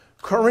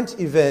current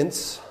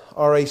events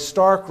are a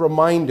stark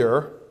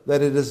reminder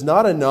that it is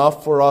not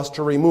enough for us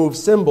to remove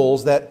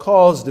symbols that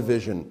cause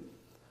division.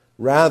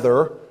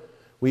 Rather,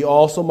 we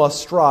also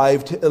must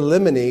strive to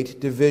eliminate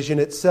division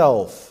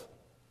itself.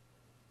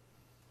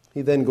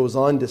 He then goes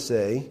on to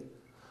say,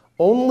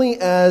 only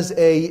as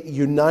a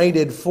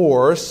united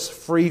force,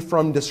 free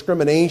from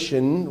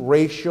discrimination,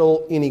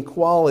 racial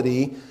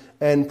inequality,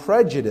 and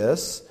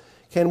prejudice,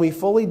 can we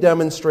fully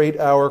demonstrate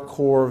our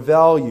core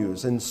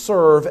values and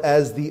serve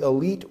as the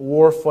elite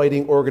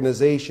war-fighting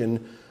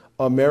organization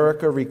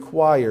America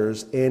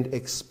requires and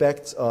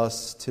expects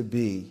us to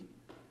be.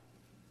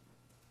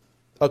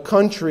 A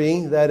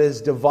country that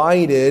is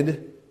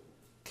divided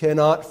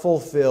cannot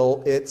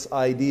fulfill its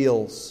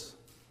ideals.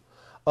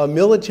 A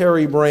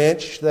military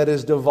branch that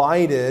is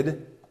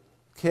divided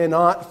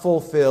cannot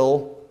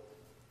fulfill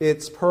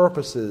its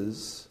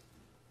purposes.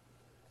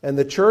 And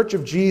the Church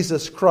of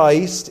Jesus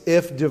Christ,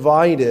 if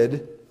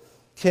divided,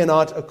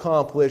 cannot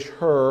accomplish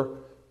her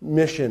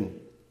mission.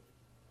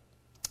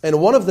 And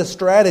one of the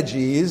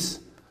strategies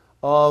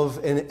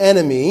of an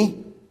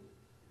enemy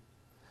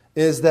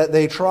is that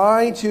they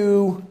try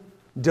to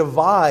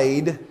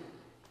divide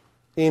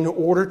in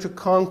order to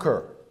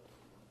conquer.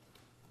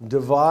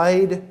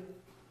 Divide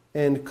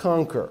and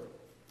conquer.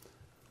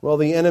 Well,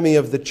 the enemy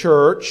of the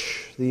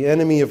church, the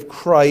enemy of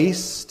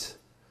Christ,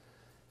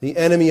 the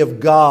enemy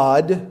of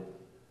God,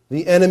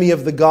 the enemy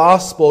of the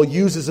gospel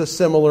uses a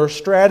similar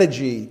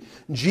strategy.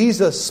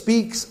 Jesus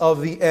speaks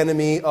of the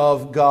enemy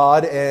of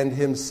God and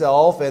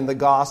himself and the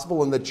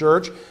gospel and the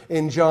church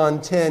in John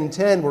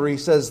 10:10, where he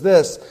says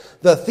this,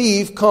 "The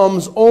thief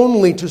comes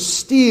only to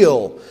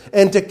steal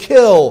and to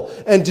kill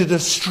and to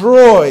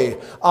destroy.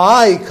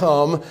 I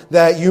come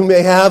that you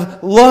may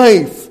have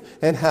life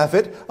and have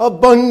it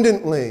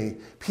abundantly."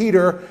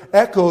 Peter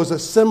echoes a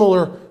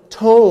similar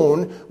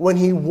tone when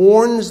he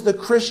warns the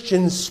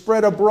Christians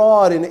spread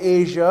abroad in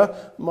Asia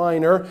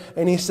Minor,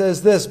 and he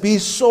says this, "Be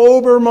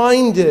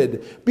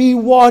sober-minded, be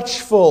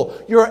watchful.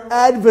 Your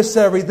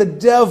adversary, the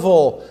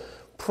devil,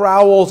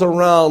 prowls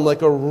around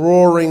like a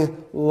roaring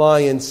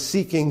lion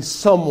seeking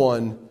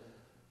someone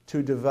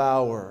to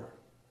devour."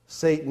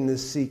 Satan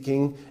is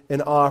seeking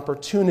an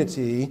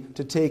opportunity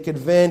to take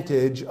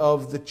advantage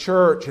of the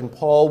church, and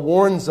Paul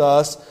warns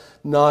us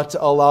not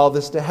to allow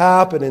this to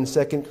happen in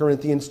 2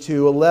 Corinthians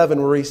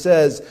 2:11, where he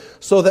says,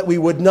 "So that we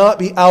would not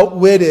be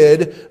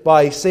outwitted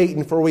by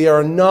Satan, for we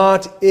are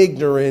not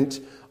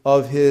ignorant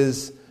of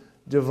his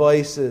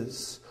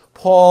devices."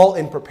 Paul,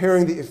 in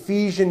preparing the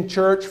Ephesian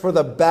church for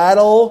the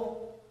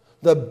battle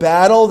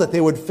that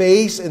they would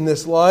face in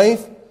this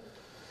life,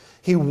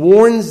 he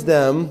warns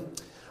them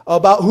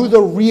about who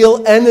the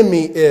real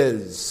enemy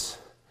is.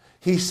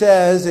 He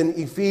says in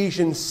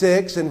Ephesians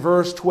 6 and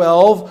verse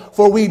 12,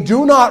 "For we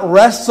do not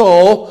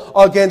wrestle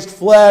against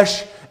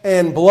flesh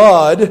and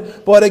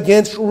blood, but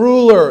against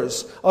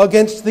rulers,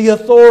 against the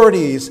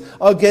authorities,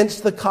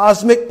 against the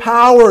cosmic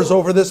powers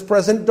over this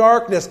present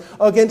darkness,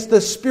 against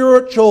the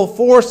spiritual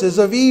forces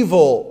of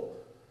evil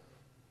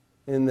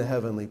in the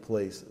heavenly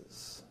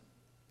places."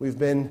 We've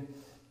been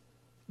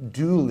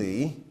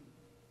duly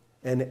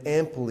and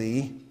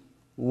amply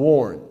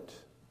warned.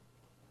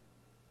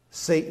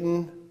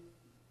 Satan,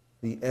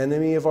 the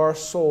enemy of our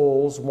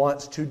souls,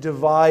 wants to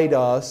divide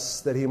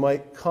us that he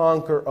might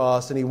conquer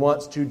us, and he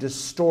wants to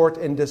distort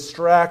and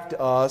distract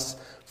us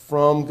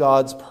from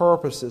God's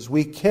purposes.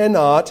 We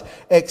cannot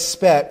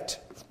expect,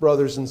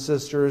 brothers and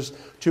sisters,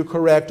 to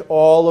correct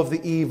all of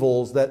the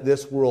evils that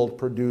this world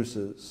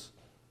produces.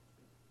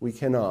 We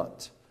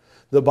cannot.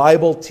 The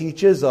Bible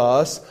teaches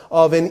us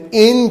of an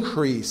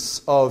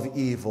increase of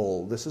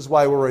evil. This is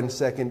why we're in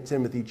 2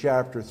 Timothy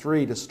chapter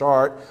 3 to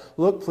start.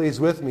 Look please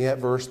with me at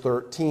verse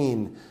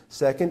 13.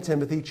 2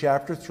 Timothy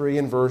chapter 3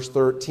 and verse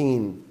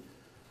 13.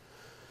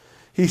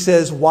 He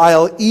says,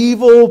 "While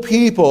evil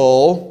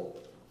people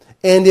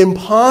and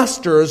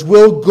impostors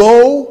will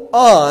go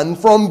on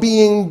from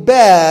being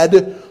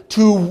bad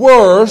to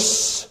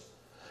worse,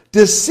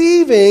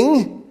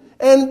 deceiving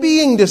and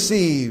being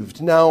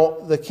deceived." Now,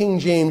 the King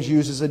James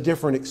uses a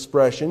different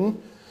expression.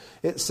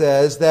 It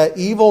says that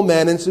evil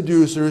men and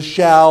seducers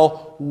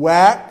shall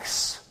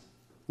wax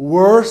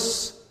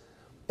worse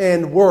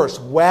and worse.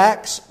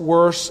 Wax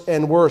worse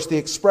and worse. The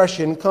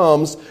expression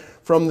comes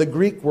from the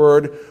Greek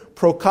word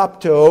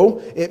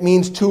prokopto. It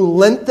means to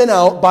lengthen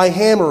out by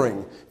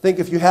hammering. Think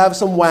if you have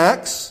some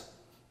wax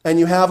and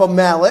you have a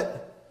mallet,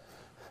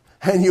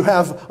 and you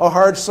have a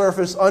hard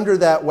surface under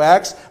that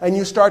wax, and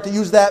you start to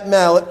use that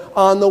mallet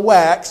on the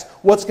wax,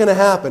 what's going to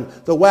happen?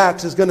 The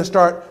wax is going to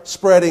start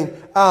spreading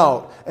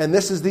out. And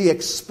this is the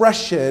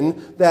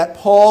expression that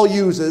Paul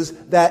uses,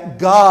 that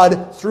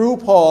God, through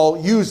Paul,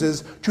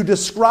 uses to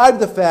describe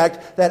the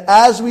fact that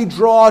as we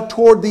draw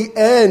toward the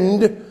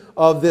end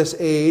of this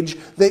age,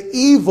 the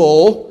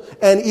evil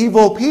and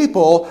evil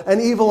people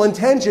and evil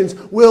intentions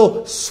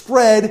will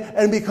spread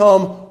and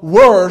become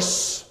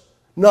worse,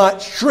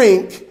 not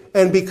shrink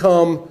and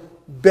become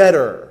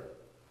better.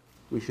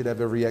 We should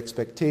have every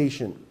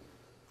expectation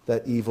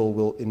that evil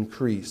will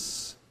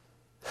increase.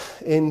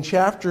 In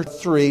chapter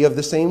 3 of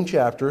the same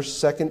chapter,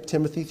 2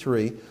 Timothy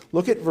 3,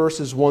 look at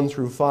verses 1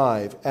 through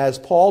 5, as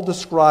Paul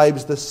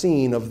describes the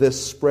scene of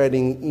this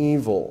spreading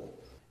evil.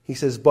 He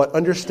says, "But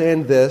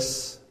understand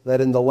this,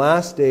 that in the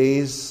last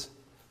days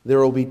there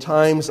will be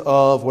times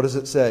of," what does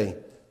it say?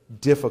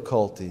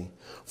 "Difficulty.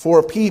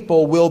 For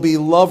people will be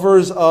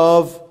lovers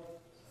of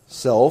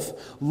self,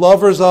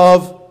 lovers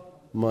of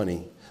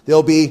money.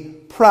 They'll be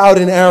proud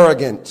and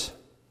arrogant.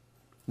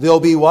 They'll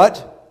be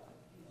what?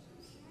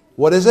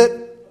 What is it?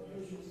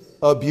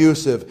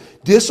 Abusive.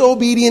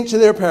 Disobedient to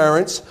their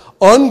parents,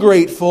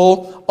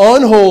 ungrateful,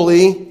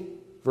 unholy."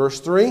 Verse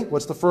 3,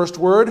 what's the first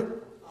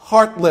word?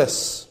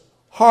 Heartless.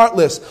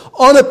 Heartless.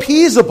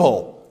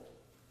 Unappeasable.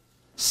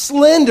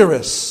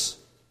 Slanderous.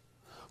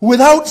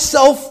 Without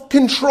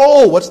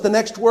self-control. What's the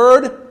next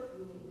word?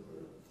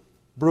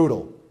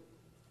 Brutal.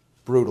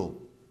 Brutal.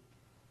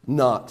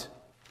 Not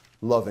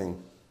loving.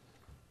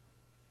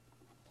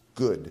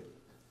 Good.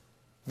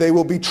 They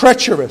will be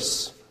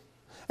treacherous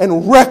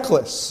and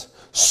reckless,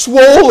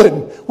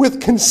 swollen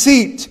with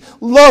conceit,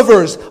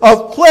 lovers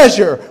of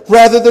pleasure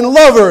rather than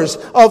lovers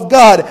of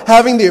God,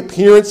 having the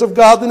appearance of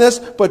godliness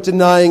but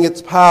denying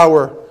its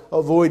power.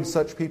 Avoid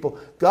such people.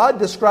 God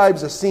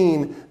describes a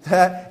scene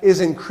that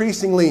is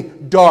increasingly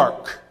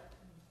dark,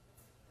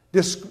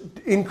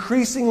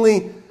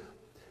 increasingly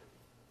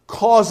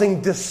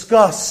causing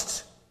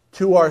disgust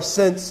to our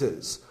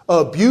senses.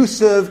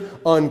 Abusive,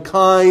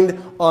 unkind,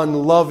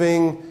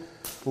 unloving,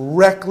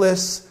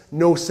 reckless,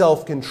 no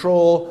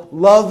self-control,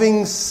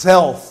 loving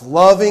self,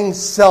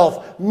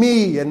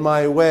 me and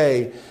my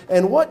way.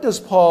 And what does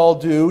Paul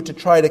do to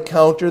try to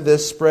counter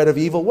this spread of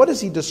evil? What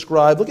does he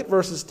describe? Look at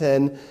verses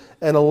 10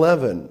 and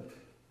 11.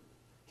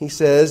 He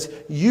says,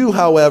 you,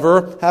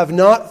 however, have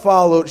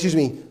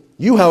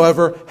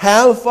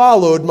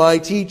followed my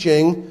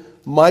teaching,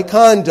 my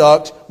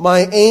conduct,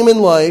 my aim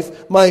in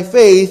life, my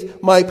faith,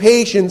 my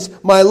patience,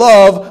 my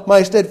love,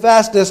 my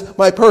steadfastness,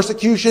 my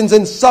persecutions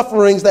and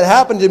sufferings that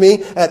happened to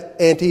me at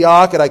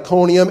Antioch, at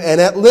Iconium, and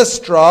at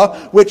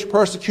Lystra, which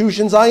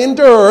persecutions I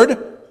endured.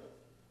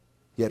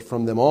 Yet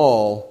from them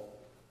all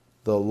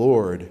the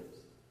Lord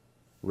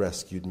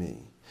rescued me.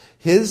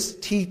 His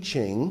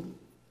teaching,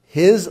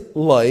 his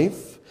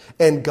life,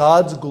 and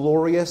God's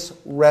glorious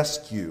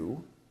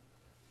rescue,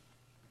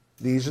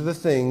 these are the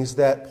things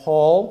that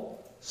Paul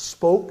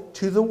spoke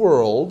to the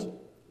world.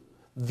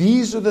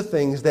 These are the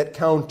things that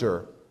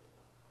counter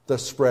the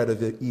spread of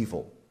the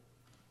evil.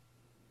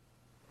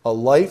 A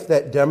life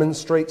that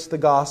demonstrates the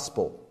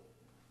gospel,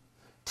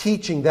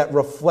 teaching that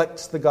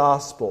reflects the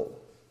gospel,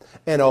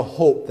 and a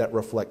hope that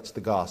reflects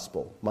the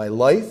gospel. My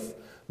life,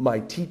 my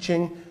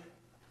teaching,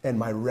 and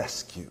my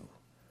rescue.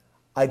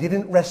 I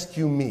didn't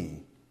rescue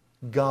me.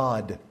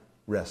 God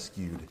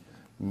rescued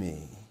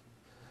me.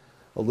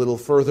 A little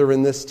further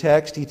in this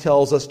text, he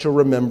tells us to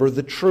remember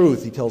the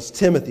truth. He tells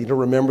Timothy to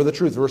remember the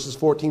truth, verses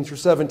 14 through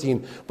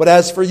 17. But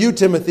as for you,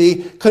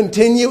 Timothy,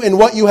 continue in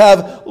what you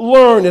have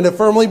learned and have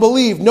firmly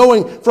believed,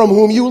 knowing from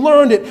whom you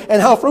learned it,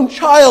 and how from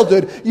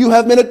childhood you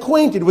have been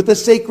acquainted with the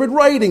sacred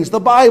writings, the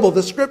Bible,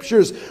 the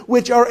Scriptures,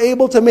 which are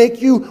able to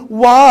make you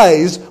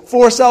wise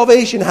for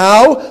salvation.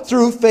 How?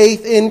 Through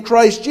faith in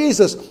Christ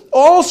Jesus.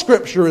 All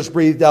Scripture is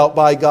breathed out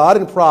by God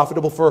and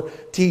profitable for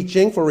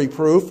teaching, for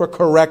reproof, for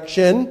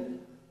correction,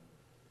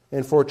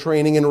 and for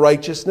training in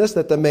righteousness,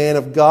 that the man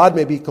of God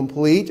may be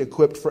complete,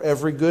 equipped for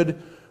every good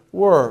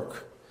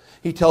work.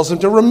 He tells him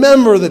to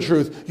remember the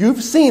truth.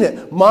 You've seen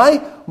it.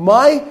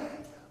 My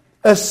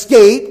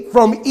escape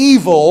from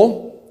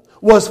evil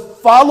was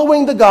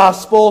following the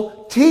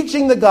gospel,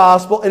 teaching the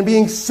gospel, and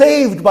being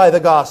saved by the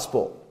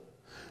gospel.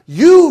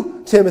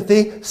 You,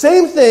 Timothy,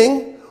 same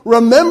thing.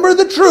 Remember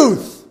the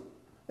truth.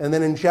 And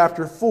then in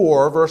chapter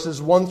 4,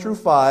 verses 1 through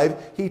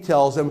 5, he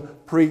tells him,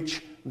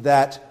 preach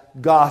that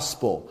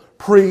gospel.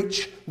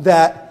 Preach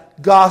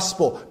that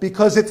gospel,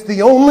 because it's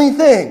the only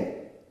thing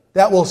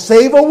that will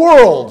save a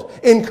world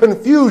in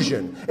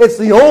confusion. It's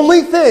the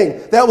only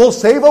thing that will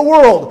save a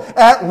world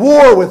at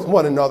war with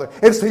one another.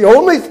 It's the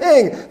only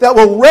thing that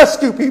will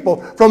rescue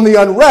people from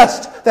the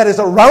unrest that is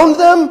around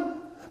them,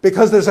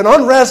 because there's an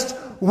unrest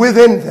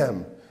within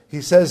them.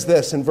 He says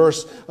this in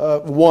verse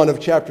 1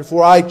 of chapter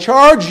 4, I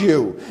charge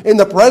you in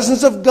the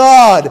presence of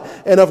God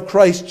and of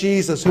Christ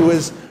Jesus, who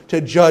is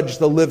to judge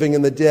the living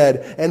and the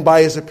dead, and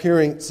by his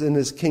appearance in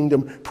his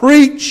kingdom,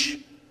 preach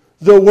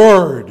the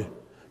word.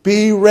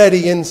 Be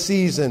ready in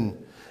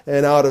season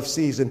and out of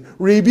season.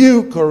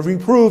 Rebuke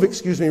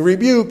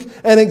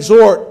and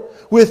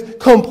exhort with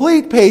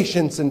complete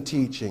patience and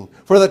teaching.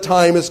 For the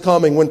time is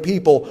coming when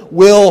people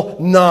will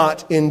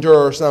not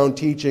endure sound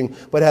teaching,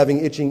 but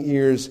having itching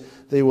ears,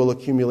 they will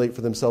accumulate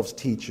for themselves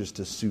teachers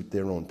to suit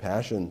their own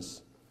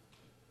passions.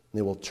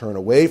 They will turn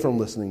away from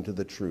listening to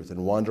the truth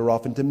and wander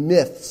off into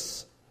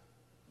myths.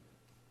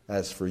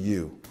 As for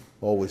you,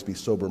 always be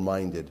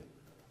sober-minded.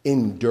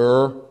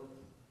 Endure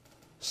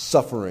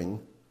suffering.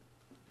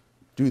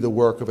 Do the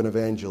work of an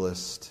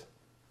evangelist.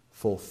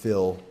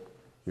 Fulfill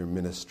your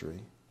ministry.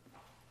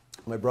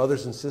 My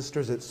brothers and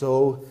sisters, it's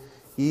so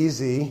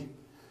easy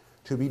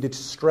to be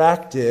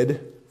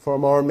distracted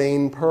from our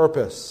main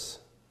purpose.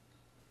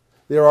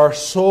 There are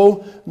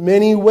so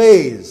many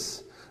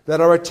ways that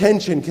our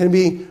attention can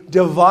be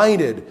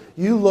divided.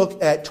 You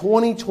look at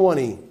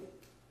 2020.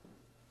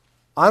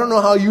 I don't know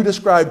how you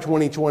describe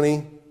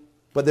 2020,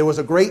 but there was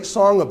a great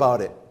song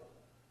about it.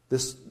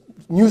 This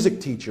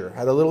music teacher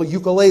had a little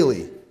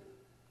ukulele,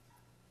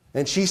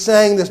 and she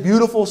sang this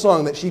beautiful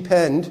song that she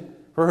penned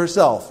for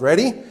herself.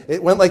 Ready?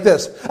 It went like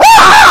this.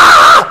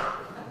 Ah!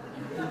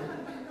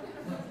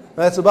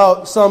 That's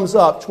about sums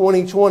up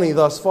 2020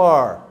 thus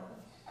far.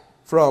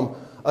 From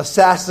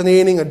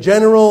assassinating a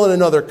general in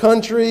another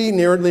country,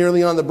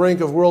 nearly on the brink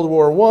of World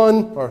War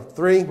I, or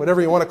III, whatever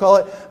you want to call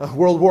it,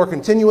 World War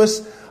continuous,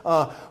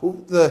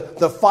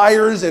 the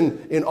fires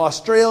in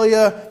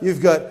Australia,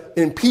 you've got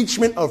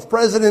impeachment of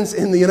presidents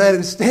in the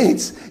United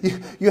States,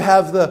 you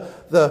have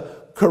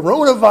the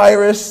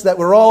coronavirus that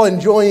we're all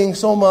enjoying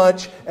so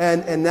much,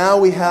 and now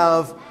we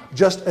have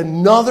just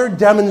another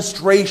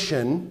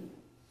demonstration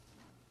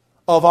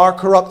of our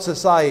corrupt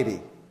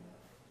society.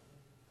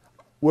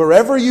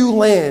 Wherever you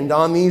land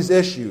on these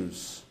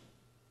issues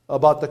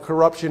about the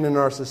corruption in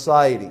our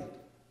society,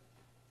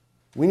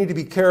 we need to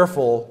be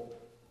careful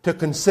to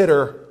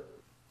consider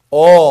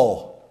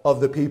all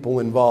of the people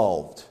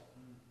involved.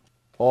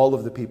 All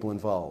of the people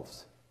involved.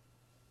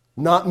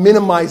 Not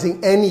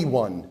minimizing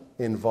anyone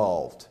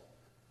involved.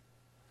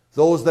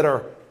 Those that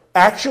are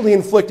actually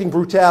inflicting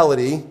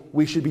brutality,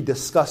 we should be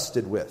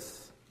disgusted with.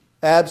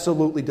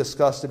 Absolutely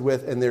disgusted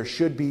with, and there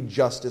should be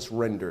justice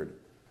rendered.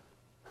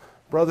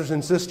 Brothers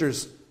and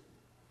sisters,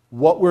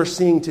 what we're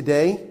seeing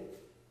today,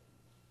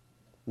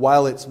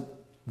 while it's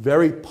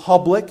very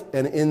public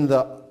and in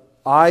the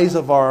eyes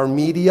of our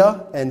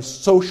media and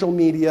social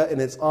media,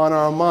 and it's on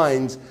our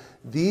minds,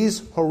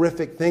 these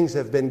horrific things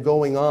have been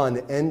going on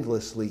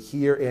endlessly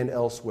here and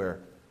elsewhere.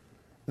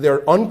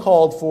 They're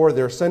uncalled for,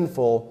 they're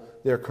sinful,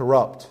 they're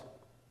corrupt.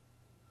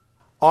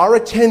 Our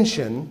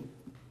attention,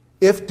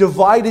 if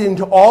divided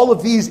into all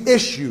of these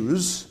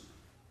issues,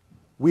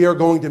 we are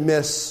going to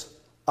miss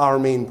our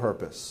main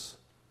purpose.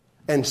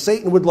 And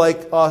Satan would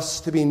like us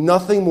to be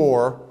nothing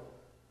more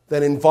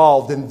than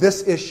involved in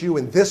this issue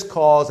and this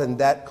cause and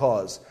that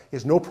cause. He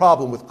has no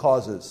problem with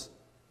causes.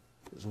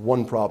 There's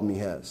one problem he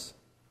has.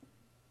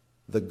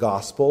 The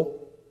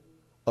gospel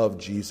of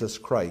Jesus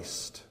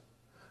Christ.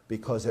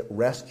 Because it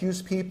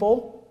rescues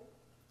people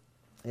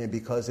and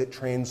because it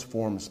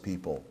transforms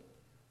people.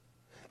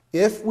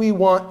 If we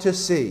want to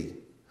see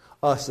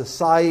a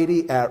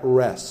society at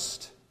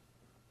rest,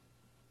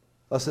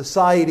 a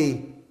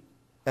society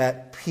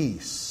at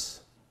peace,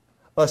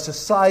 a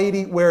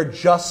society where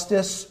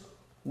justice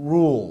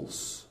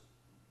rules,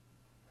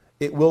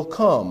 it will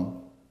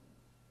come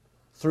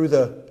through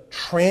the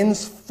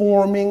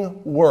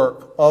transforming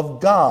work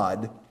of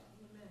God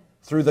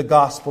through the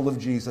gospel of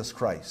Jesus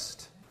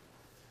Christ.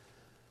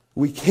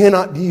 We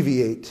cannot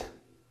deviate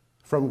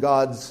from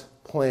God's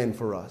plan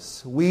for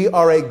us. We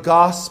are a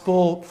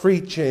gospel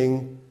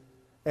preaching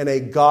and a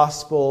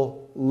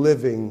gospel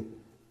living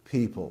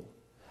people.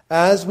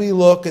 As we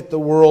look at the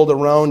world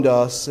around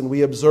us and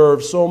we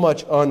observe so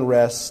much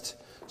unrest,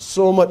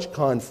 so much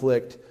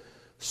conflict,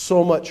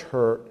 so much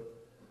hurt,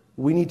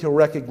 we need to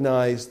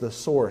recognize the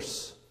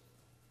source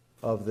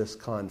of this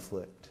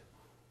conflict.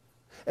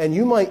 And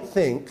you might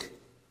think,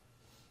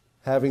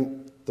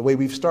 having the way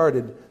we've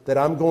started, that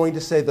I'm going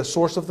to say the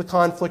source of the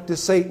conflict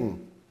is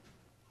Satan.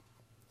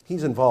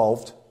 He's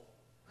involved.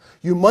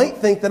 You might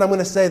think that I'm going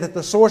to say that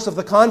the source of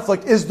the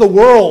conflict is the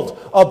world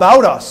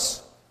about us.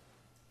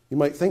 You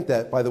might think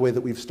that by the way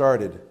that we've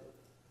started.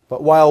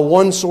 But while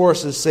one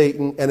source is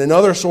Satan and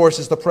another source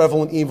is the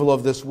prevalent evil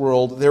of this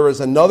world, there is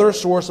another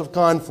source of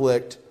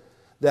conflict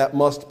that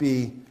must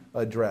be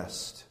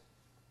addressed.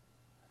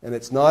 And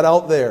it's not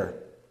out there.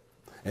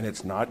 And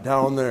it's not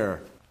down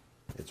there.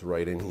 It's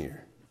right in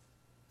here.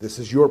 This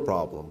is your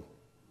problem.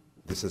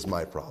 This is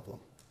my problem.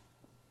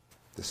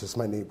 This is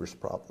my neighbor's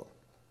problem.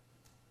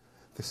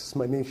 This is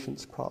my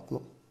nation's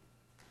problem.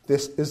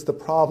 This is the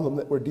problem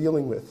that we're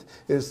dealing with,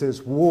 is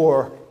this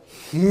war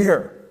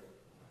here.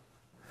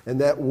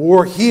 And that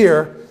war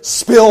here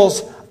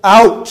spills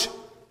out.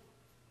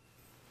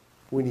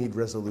 We need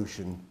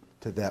resolution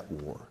to that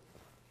war.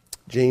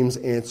 James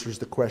answers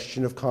the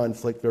question of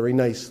conflict very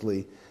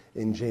nicely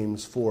in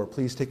James 4.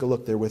 Please take a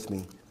look there with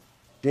me.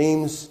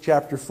 James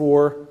chapter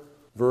 4,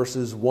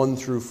 verses 1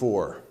 through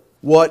 4.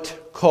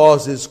 What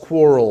causes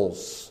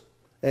quarrels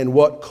and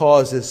what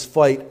causes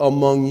fight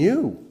among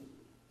you?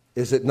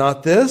 Is it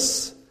not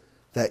this,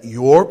 that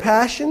your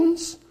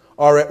passions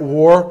are at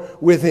war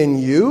within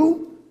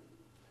you?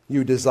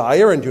 You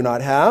desire and do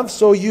not have,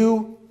 so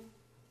you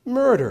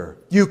murder.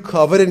 You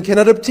covet and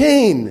cannot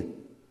obtain,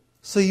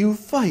 so you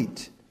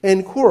fight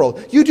and quarrel.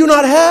 You do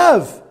not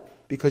have,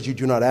 because you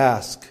do not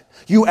ask.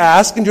 You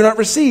ask and do not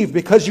receive,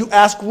 because you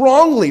ask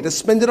wrongly to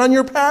spend it on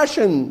your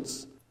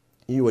passions.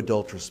 You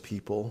adulterous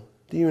people,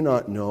 do you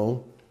not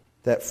know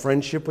that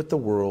friendship with the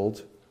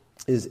world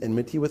is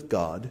enmity with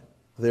God?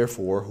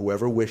 Therefore,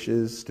 whoever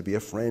wishes to be a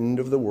friend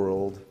of the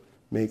world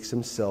makes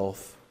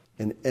himself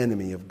an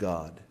enemy of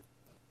God.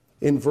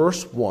 In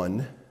verse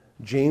 1,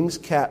 James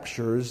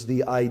captures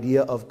the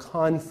idea of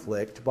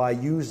conflict by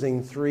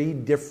using three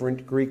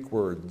different Greek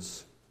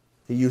words.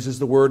 He uses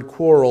the word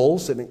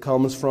quarrels, and it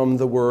comes from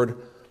the word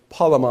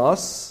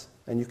polemos,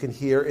 and you can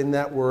hear in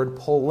that word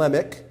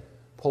polemic.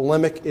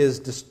 Polemic is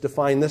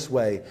defined this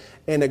way: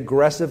 an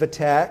aggressive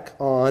attack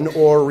on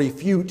or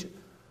refute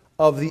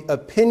of the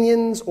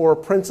opinions or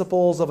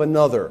principles of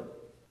another.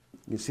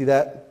 You see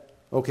that?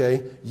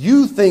 Okay.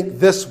 You think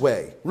this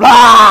way.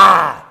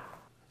 Rah!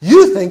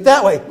 You think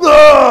that way.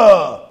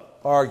 Rah!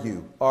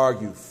 Argue,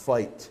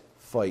 fight,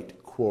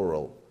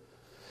 quarrel.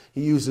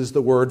 He uses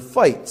the word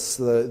fights.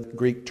 The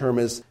Greek term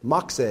is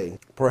moxe.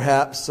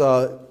 Perhaps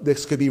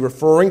this could be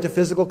referring to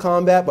physical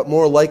combat, but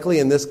more likely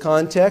in this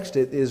context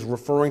it is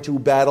referring to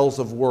battles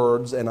of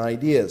words and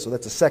ideas. So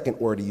that's a second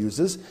word he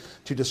uses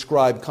to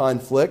describe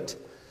conflict.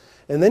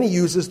 And then he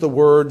uses the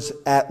words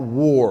at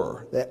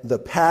war, the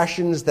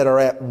passions that are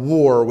at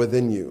war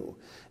within you.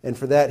 And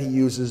for that he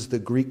uses the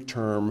Greek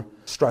term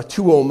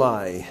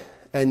strateuomai.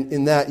 And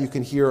in that you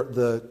can hear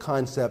the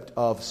concept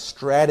of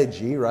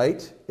strategy,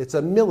 right? It's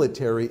a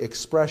military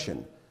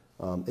expression.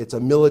 It's a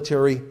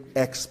military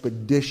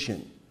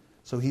expedition.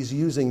 So he's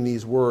using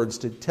these words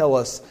to tell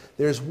us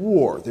there's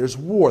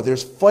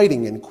there's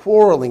fighting and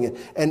quarreling.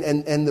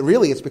 And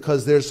really it's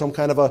because there's some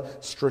kind of a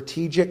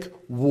strategic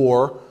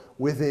war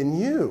within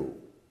you.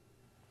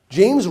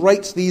 James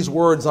writes these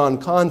words on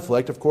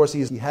conflict. Of course,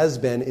 he has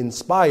been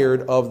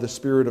inspired of the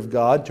Spirit of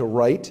God to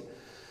write.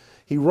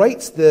 He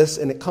writes this,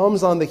 and it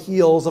comes on the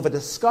heels of a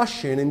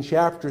discussion in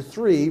chapter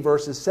 3,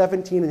 verses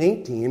 17 and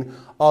 18,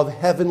 of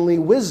heavenly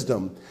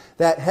wisdom.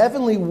 That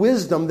heavenly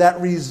wisdom that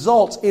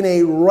results in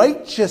a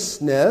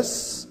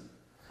righteousness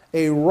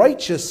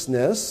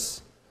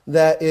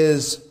that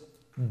is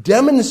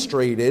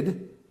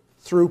demonstrated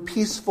through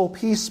peaceful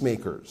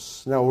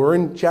peacemakers. Now, we're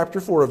in chapter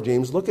 4 of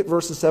James. Look at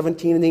verses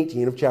 17 and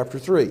 18 of chapter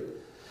 3.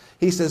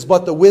 He says,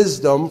 "But the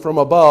wisdom from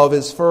above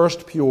is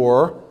first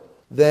pure,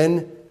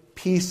 then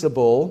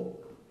peaceable,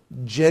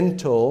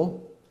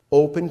 gentle,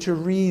 open to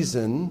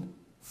reason,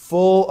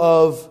 full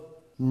of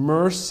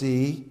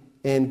mercy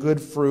and good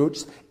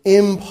fruits,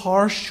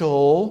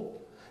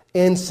 impartial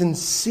and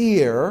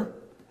sincere."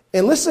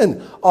 And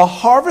listen, a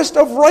harvest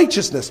of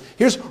righteousness.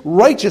 Here's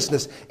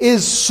righteousness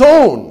is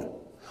sown.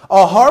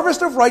 A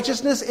harvest of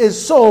righteousness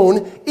is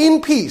sown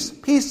in peace,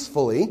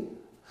 peacefully,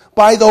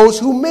 by those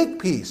who make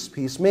peace,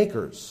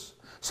 peacemakers.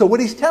 So what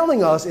he's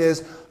telling us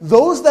is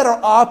those that are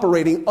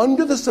operating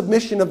under the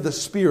submission of the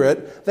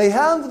Spirit, they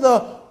have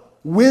the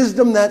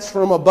wisdom that's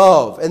from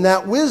above. And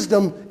that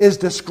wisdom is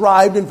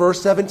described in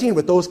verse 17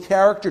 with those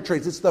character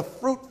traits. It's the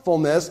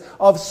fruitfulness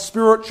of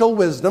spiritual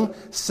wisdom,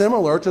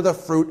 similar to the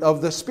fruit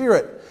of the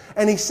Spirit.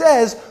 And he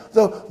says,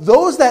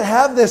 those that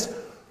have this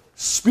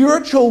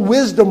spiritual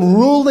wisdom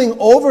ruling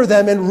over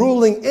them and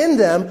ruling in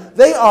them,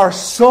 they are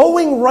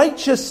sowing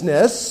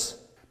righteousness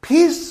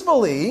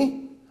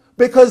peacefully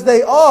because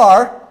they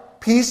are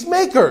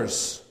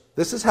peacemakers.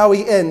 This is how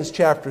he ends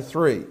chapter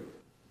 3.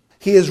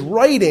 He is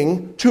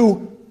writing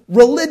to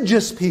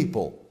religious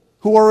people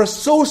who are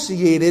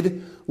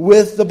associated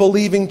with the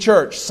believing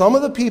church. Some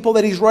of the people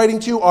that he's writing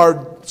to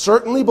are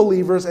certainly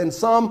believers and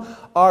some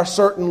are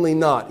certainly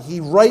not. He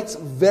writes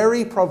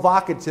very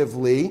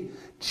provocatively,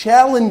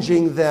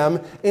 challenging them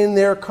in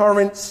their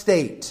current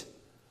state.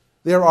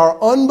 There are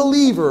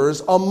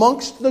unbelievers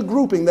amongst the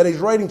grouping that he's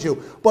writing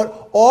to,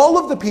 but all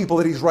of the people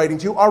that he's writing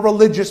to are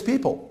religious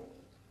people.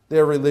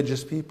 They're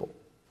religious people.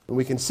 And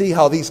we can see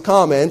how these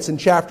comments in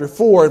chapter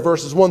 4,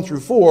 verses 1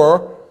 through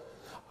 4,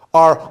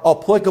 are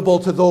applicable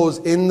to those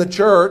in the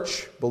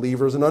church,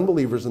 believers and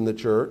unbelievers in the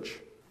church,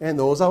 and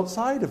those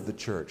outside of the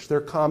church.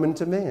 They're common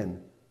to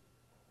man.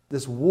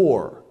 This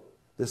war,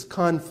 this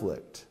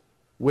conflict.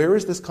 Where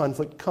is this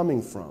conflict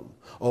coming from?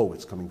 Oh,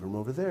 it's coming from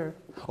over there.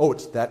 Oh,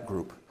 it's that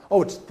group.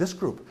 Oh, it's this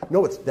group.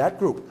 No, it's that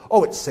group.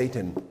 Oh, it's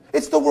Satan.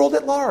 It's the world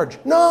at large.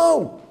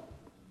 No.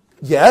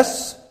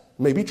 Yes,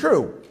 may be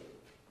true.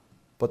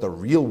 But the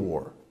real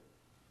war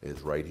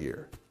is right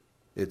here.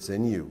 It's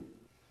in you.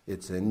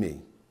 It's in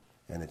me.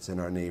 And it's in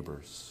our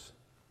neighbors.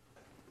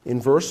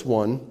 In verse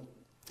 1,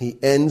 he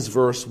ends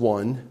verse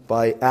 1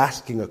 by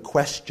asking a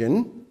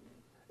question.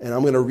 And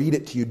I'm going to read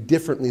it to you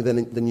differently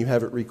than you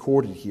have it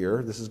recorded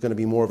here. This is going to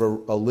be more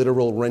of a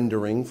literal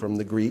rendering from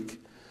the Greek.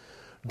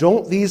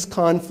 Don't these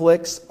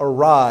conflicts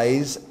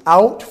arise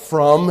out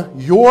from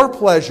your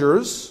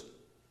pleasures,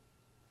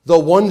 the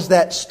ones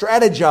that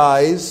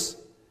strategize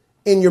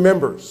in your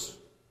members?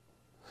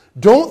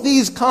 Don't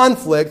these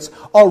conflicts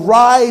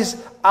arise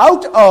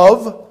out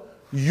of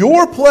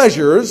your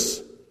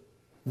pleasures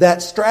that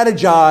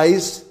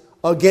strategize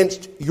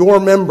against your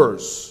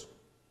members?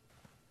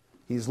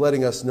 He's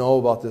letting us know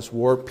about this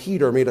war.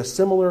 Peter made a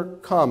similar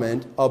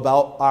comment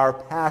about our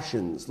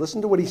passions.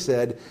 Listen to what he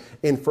said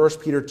in 1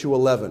 Peter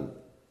 2:11.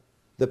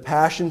 The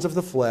passions of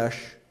the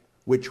flesh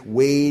which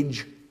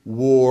wage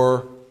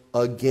war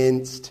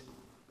against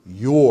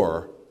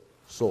your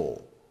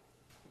soul.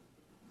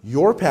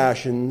 Your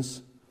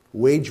passions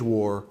wage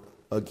war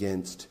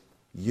against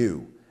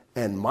you.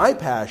 And my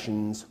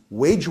passions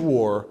wage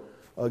war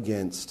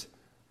against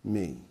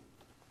me.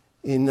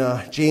 In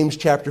James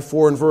chapter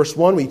 4 and verse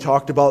 1, we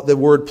talked about the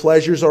word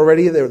pleasures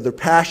already, the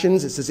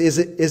passions. It says,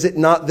 is it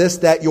not this,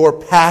 that your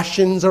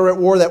passions are at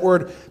war? That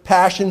word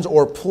passions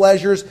or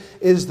pleasures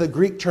is the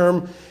Greek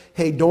term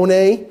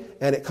hedone,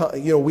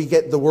 and we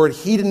get the word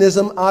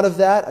hedonism out of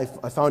that.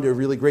 I found a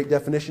really great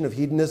definition of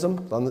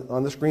hedonism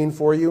on the screen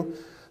for you.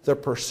 The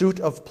pursuit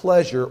of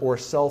pleasure or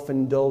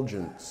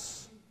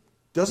self-indulgence.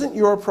 Doesn't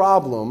your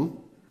problem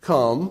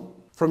come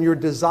from your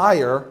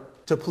desire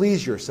to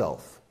please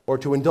yourself or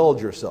to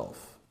indulge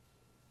yourself?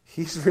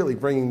 He's really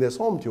bringing this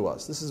home to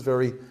us. This is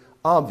very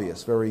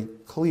obvious, very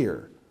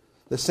clear.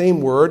 The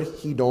same word,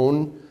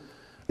 hedon,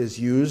 is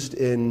used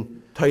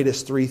in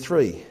Titus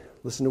 3:3.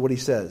 Listen to what he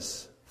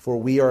says. For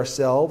we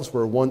ourselves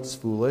were once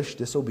foolish,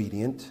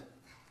 disobedient,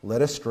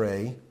 led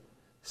astray,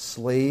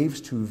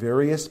 slaves to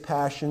various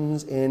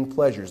passions and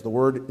pleasures. The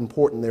word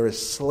important there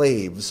is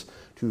slaves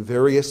to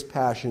various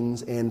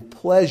passions and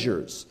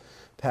pleasures,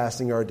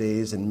 passing our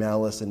days in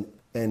malice and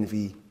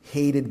envy,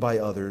 hated by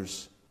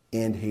others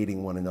and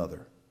hating one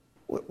another.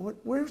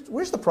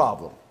 Where's the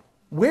problem?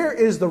 Where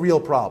is the real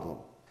problem?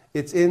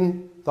 It's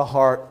in the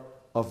heart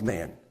of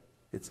man.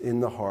 It's in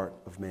the heart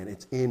of man.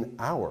 It's in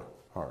our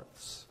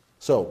hearts.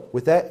 So,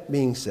 with that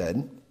being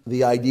said,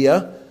 the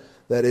idea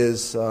that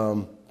is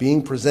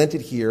being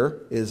presented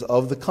here is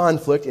of the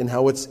conflict and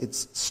how it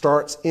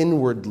starts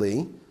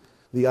inwardly.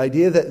 The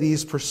idea that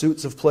these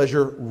pursuits of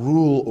pleasure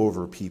rule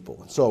over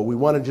people. So we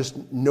want to just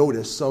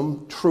notice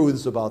some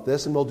truths about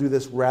this, and we'll do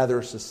this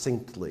rather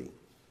succinctly.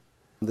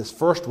 This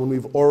first one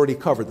we've already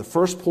covered. The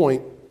first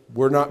point,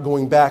 we're not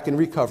going back and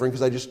recovering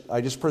because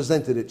I just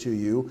presented it to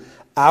you.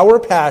 Our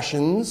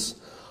passions,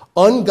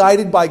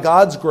 unguided by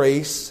God's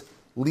grace,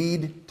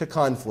 lead to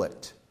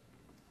conflict.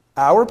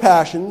 Our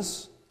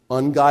passions,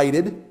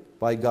 unguided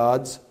by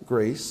God's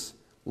grace,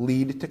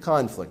 lead to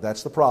conflict.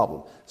 That's the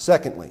problem.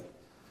 Secondly,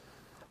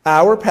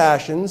 our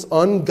passions,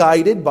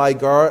 unguided by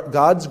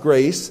God's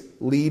grace,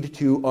 lead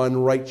to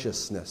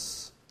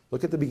unrighteousness.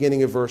 Look at the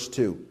beginning of verse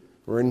 2.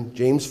 We're in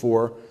James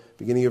 4,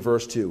 beginning of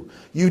verse 2.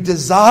 You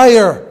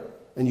desire,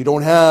 and you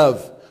don't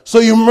have, so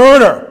you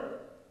murder.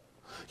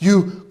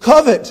 You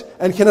covet,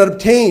 and cannot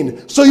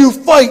obtain, so you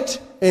fight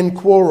and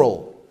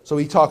quarrel. So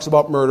he talks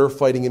about murder,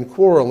 fighting, and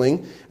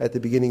quarreling at the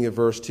beginning of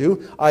verse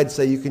 2. I'd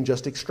say you can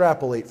just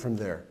extrapolate from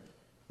there.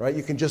 Right?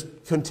 You can just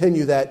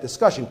continue that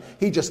discussion.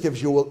 He just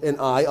gives you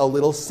and I a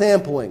little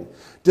sampling.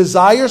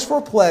 Desires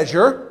for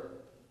pleasure,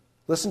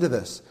 listen to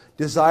this.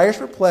 Desires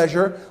for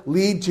pleasure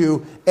lead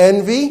to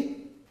envy,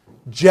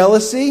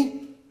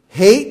 jealousy,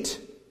 hate,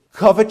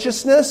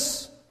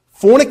 covetousness,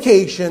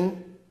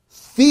 fornication,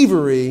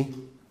 thievery,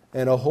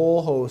 and a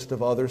whole host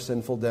of other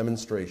sinful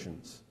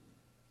demonstrations.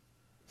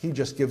 He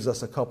just gives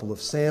us a couple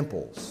of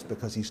samples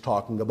because he's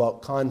talking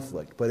about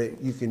conflict.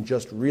 But you can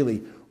just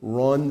really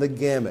run the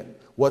gamut.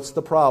 What's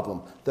the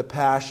problem? The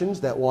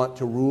passions that want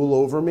to rule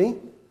over me.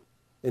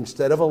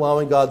 Instead of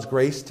allowing God's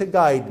grace to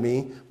guide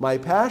me, my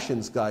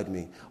passions guide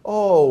me.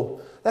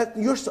 Oh,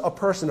 you're a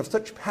person of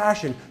such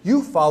passion.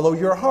 You follow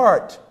your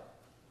heart.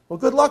 Well,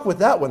 good luck with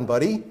that one,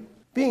 buddy.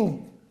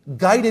 Being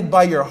guided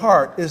by your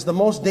heart is the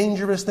most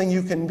dangerous thing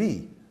you can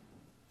be.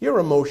 Your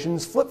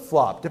emotions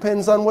flip-flop.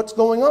 Depends on what's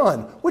going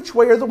on. Which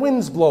way are the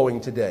winds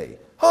blowing today?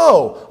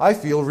 Oh, I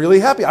feel really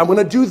happy. I'm going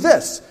to do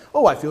this.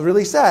 Oh, I feel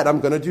really sad.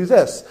 I'm going to do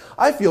this.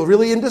 I feel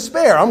really in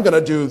despair. I'm going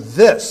to do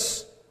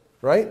this.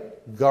 Right?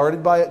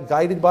 Guided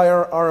by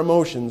our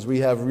emotions, we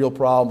have real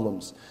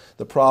problems.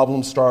 The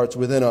problem starts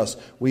within us.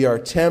 We are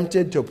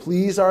tempted to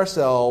please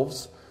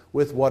ourselves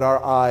with what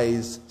our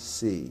eyes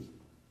see.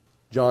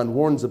 John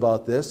warns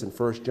about this in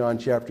 1 John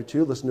chapter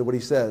 2. Listen to what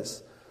he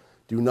says.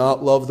 Do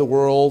not love the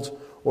world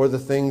or the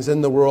things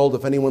in the world.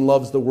 If anyone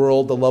loves the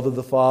world, the love of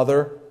the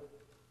Father,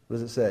 what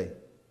does it say?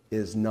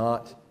 Is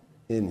not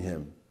in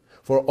him.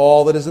 For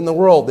all that is in the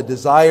world, the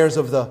desires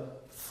of the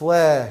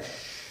flesh,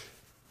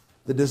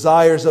 the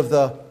desires of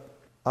the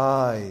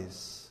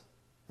eyes,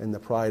 and the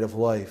pride of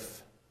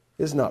life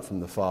is not from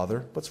the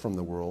Father, but from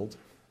the world.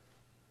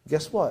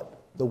 Guess what?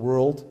 The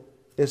world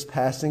is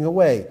passing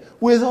away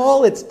with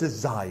all its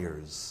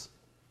desires.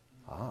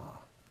 A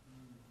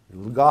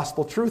little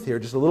gospel truth here,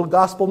 just a little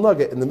gospel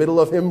nugget in the middle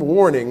of him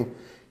warning.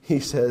 He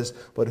says,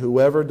 but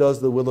whoever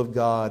does the will of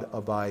God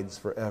abides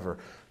forever.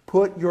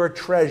 Put your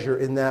treasure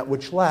in that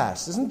which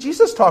lasts. Isn't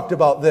Jesus talked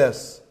about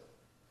this?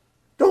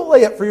 Don't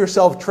lay up for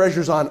yourself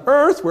treasures on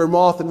earth where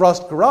moth and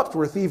rust corrupt,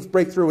 where thieves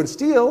break through and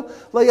steal.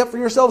 Lay up for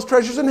yourselves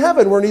treasures in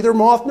heaven where neither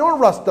moth nor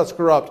rust does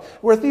corrupt,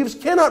 where thieves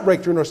cannot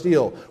break through nor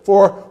steal.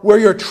 For where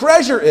your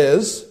treasure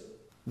is,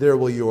 there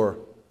will your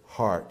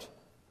heart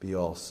be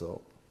also.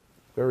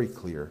 Very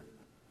clear.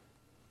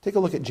 Take a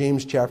look at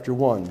James chapter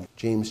 1.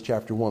 James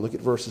chapter 1. Look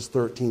at verses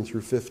 13 through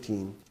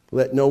 15.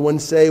 Let no one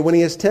say when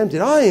he is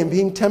tempted, I am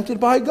being tempted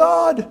by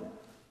God.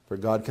 For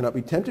God cannot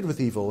be tempted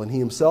with evil, and he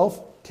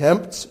himself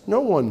tempts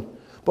no one.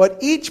 But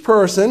each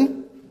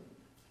person,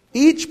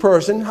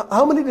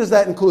 how many does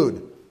that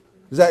include?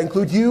 Does that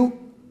include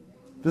you?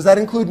 Does that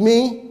include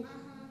me?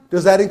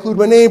 Does that include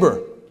my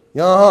neighbor?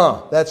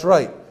 That's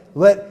right.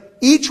 Let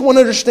each one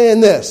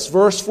understand this.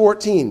 Verse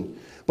 14.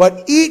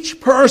 But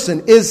each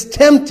person is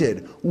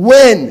tempted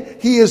when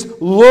he is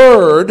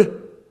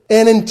lured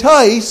and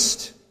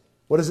enticed,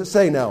 what does it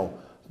say now?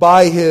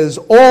 By his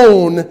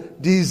own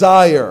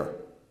desire.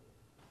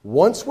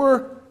 Once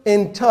we're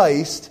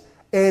enticed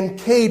and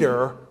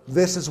cater,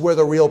 this is where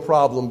the real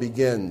problem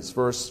begins.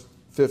 Verse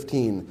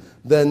 15.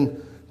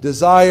 Then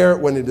desire,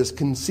 when it is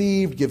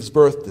conceived, gives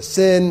birth to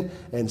sin,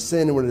 and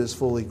sin, when it is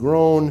fully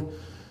grown,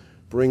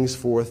 brings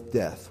forth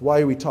death.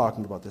 Why are we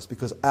talking about this?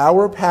 Because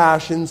our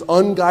passions,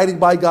 unguided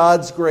by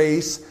God's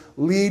grace,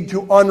 lead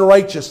to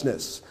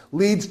unrighteousness,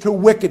 leads to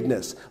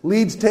wickedness,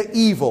 leads to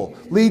evil,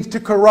 leads to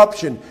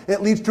corruption,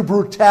 it leads to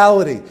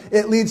brutality,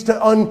 it leads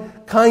to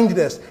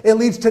unkindness, it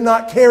leads to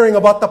not caring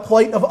about the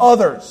plight of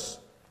others,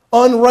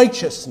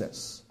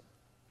 unrighteousness.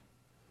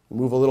 We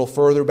move a little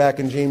further back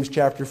in James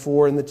chapter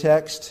 4 in the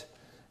text,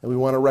 and we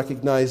want to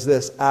recognize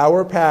this.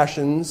 Our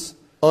passions,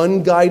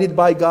 unguided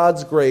by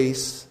God's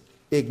grace,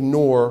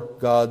 ignore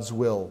God's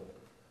will.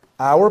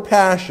 Our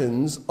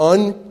passions,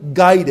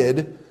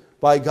 unguided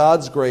by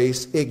God's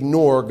grace,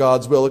 ignore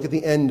God's will. Look at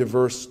the end of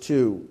verse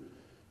 2.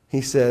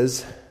 He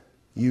says,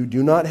 you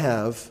do not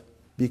have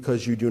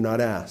because you do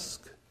not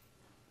ask.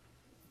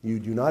 You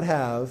do not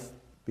have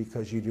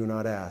because you do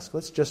not ask.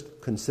 Let's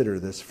just consider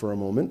this for a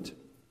moment.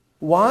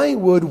 Why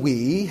would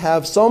we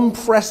have some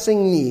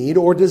pressing need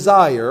or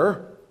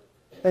desire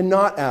and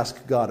not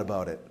ask God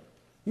about it?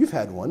 You've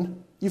had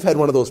one. You've had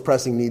one of those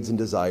pressing needs and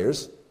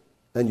desires,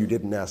 and you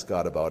didn't ask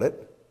God about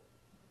it.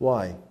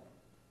 Why?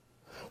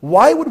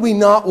 Why would we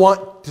not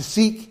want to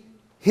seek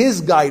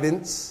His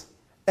guidance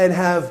and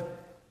have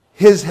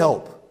His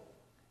help?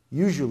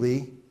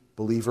 Usually,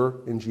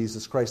 believer in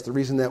Jesus Christ, the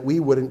reason that we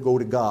wouldn't go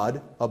to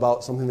God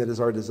about something that is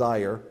our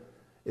desire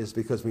is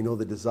because we know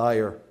the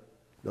desire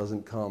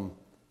doesn't come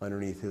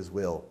underneath His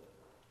will.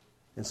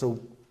 And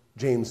so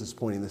James is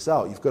pointing this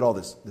out. You've got all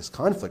this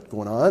conflict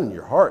going on in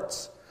your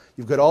hearts.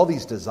 You've got all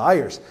these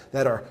desires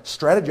that are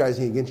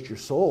strategizing against your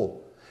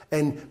soul.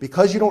 And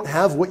because you don't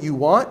have what you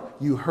want,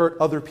 you hurt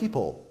other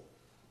people.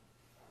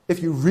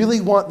 If you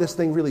really want this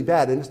thing really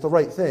bad, and it's the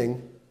right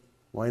thing,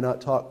 why not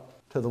talk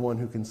to the one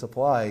who can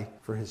supply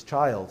for his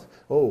child?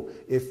 Oh,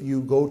 if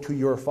you go to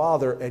your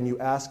father and you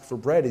ask for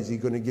bread, is he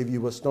going to give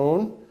you a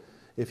stone?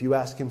 If you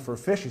ask him for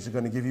fish, is he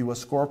going to give you a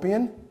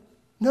scorpion?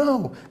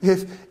 No.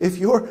 If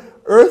your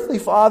earthly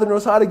father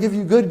knows how to give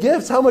you good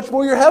gifts, how much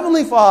more your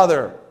heavenly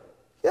Father?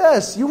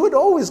 Yes, you would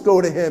always go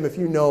to Him if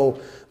you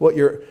know what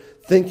you're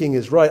thinking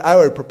is right. I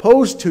would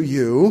propose to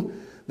you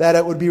that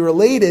it would be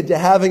related to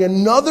having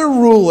another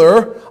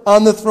ruler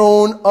on the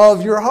throne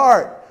of your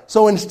heart.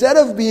 So instead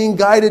of being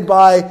guided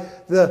by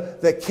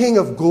the King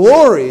of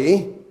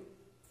glory,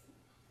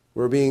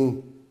 we're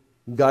being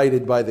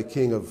guided by the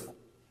King of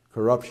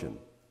corruption,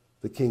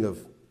 the King of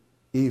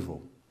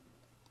evil,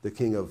 the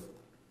King of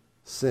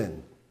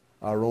sin,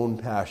 our own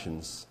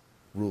passions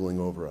ruling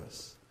over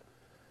us.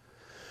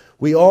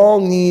 We all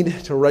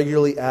need to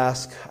regularly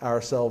ask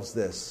ourselves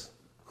this: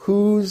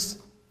 whose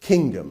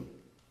kingdom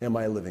am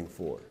I living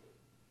for?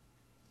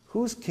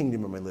 Whose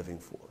kingdom am I living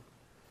for?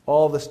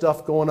 All the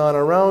stuff going on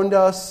around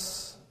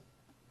us,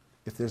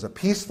 if there's a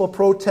peaceful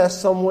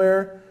protest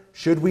somewhere,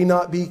 should we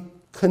not be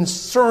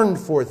concerned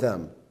for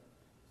them?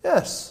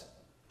 Yes.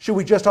 Should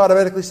we just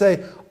automatically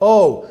say,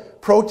 oh,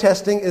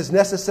 protesting is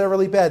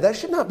necessarily bad? That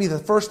should not be the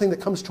first thing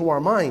that comes to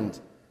our mind.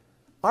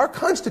 Our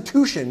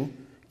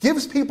Constitution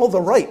gives people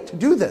the right to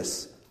do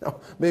this.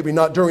 Now, maybe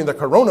not during the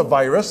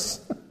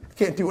coronavirus.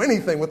 Can't do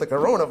anything with the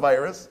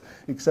coronavirus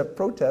except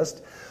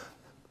protest.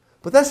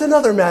 But that's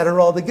another matter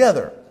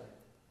altogether.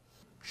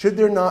 Should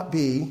there not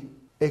be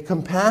a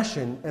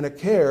compassion and a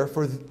care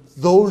for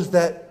those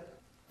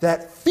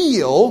that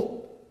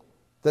feel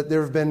that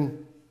there have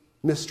been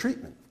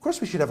mistreatment? Of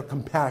course we should have a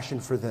compassion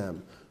for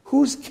them.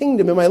 Whose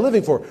kingdom am I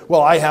living for?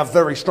 Well, I have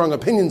very strong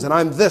opinions, and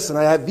I'm this, and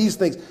I have these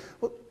things.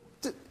 Well,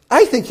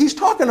 I think he's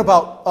talking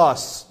about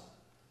us.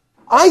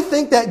 I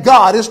think that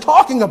God is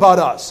talking about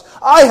us.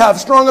 I have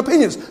strong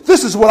opinions.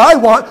 This is what I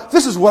want.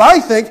 This is what I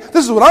think.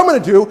 This is what I'm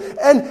going to do.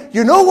 And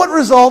you know what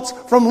results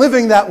from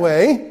living that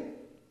way?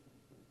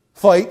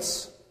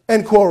 Fights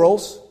and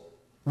quarrels.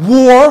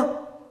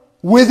 War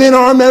within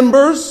our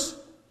members.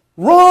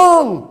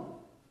 Wrong.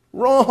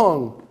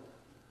 Wrong.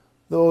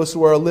 Those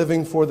who are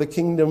living for the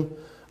kingdom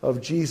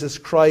of Jesus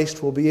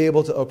Christ will be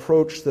able to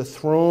approach the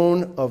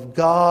throne of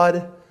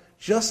God,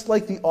 just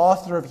like the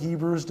author of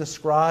Hebrews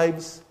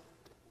describes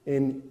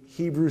in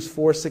Hebrews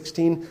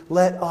 4:16.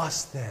 Let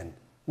us then,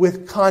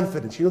 with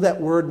confidence, you know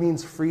that word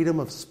means freedom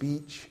of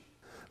speech.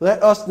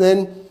 Let us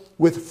then,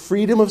 with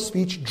freedom of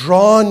speech,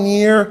 draw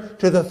near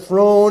to the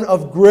throne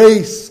of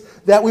grace,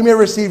 that we may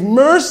receive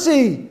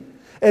mercy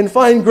and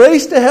find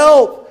grace to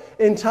help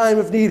in time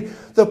of need.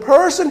 The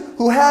person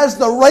who has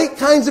the right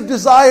kinds of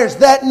desires,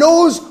 that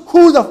knows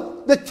who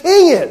the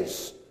king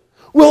is,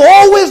 will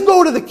always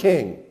go to the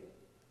king.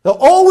 They'll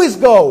always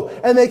go,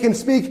 and they can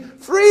speak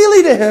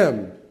freely to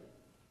him.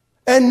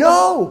 And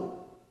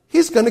know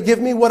he's going to give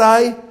me what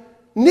I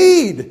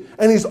need.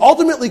 And he's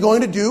ultimately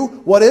going to do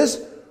what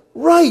is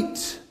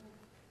right.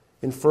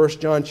 In 1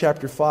 John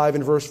chapter 5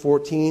 and verse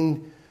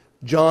 14,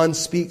 John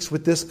speaks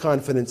with this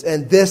confidence,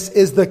 and this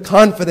is the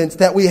confidence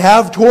that we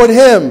have toward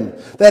him,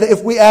 that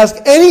if we ask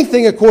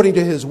anything according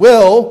to his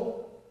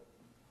will,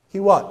 he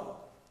what?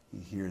 He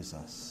hears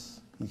us.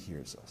 He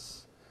hears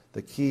us.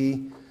 The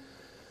key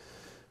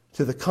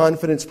to the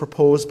confidence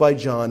proposed by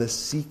John is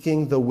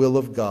seeking the will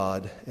of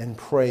God and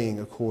praying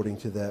according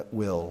to that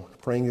will,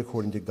 praying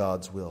according to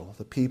God's will.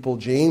 The people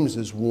James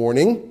is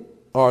warning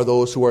are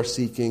those who are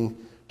seeking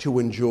to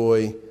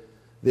enjoy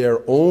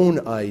their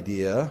own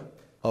idea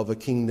of a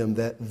kingdom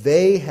that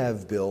they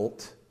have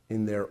built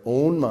in their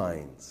own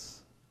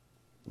minds.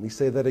 Let me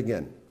say that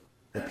again.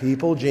 The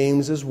people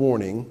James is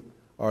warning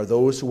are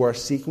those who are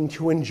seeking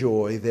to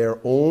enjoy their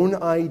own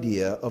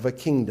idea of a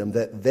kingdom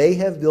that they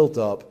have built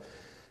up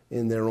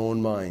in their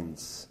own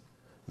minds.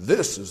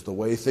 This is the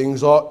way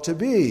things ought to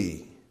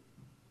be.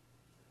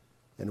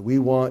 And we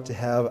want to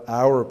have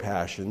our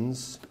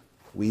passions,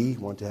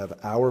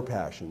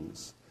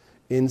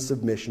 in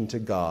submission to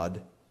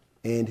God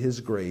and his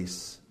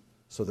grace,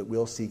 so that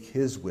we'll seek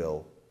his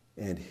will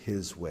and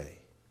his way.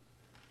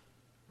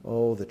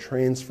 Oh, the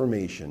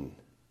transformation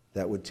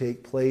that would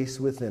take place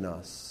within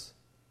us.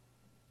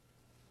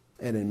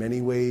 And in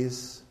many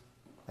ways,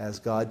 as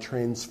God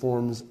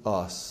transforms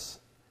us,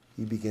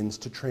 he begins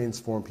to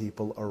transform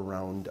people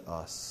around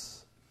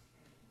us.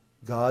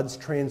 God's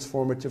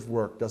transformative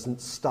work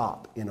doesn't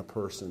stop in a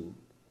person.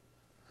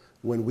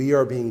 When we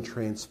are being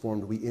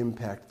transformed, we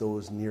impact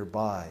those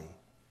nearby.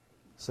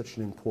 Such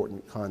an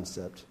important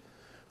concept.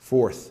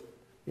 Fourth,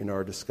 in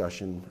our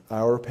discussion,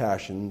 our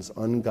passions,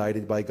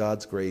 unguided by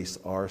God's grace,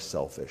 are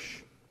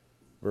selfish.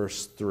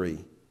 Verse 3,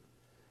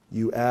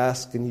 you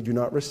ask and you do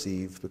not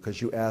receive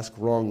because you ask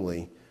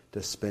wrongly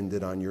to spend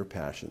it on your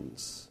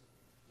passions,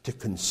 to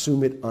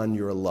consume it on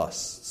your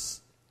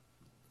lusts.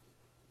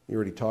 We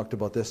already talked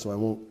about this, so I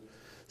won't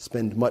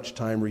spend much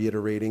time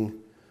reiterating.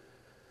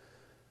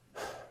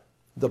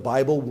 The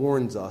Bible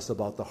warns us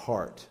about the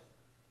heart.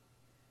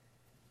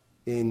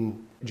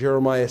 In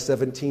Jeremiah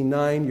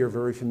 17:9, you're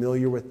very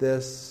familiar with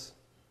this.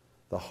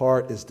 The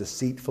heart is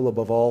deceitful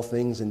above all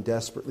things and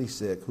desperately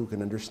sick. Who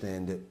can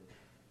understand it?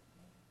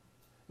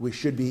 We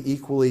should be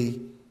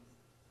equally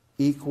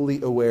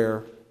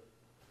aware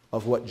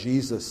of what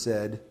Jesus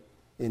said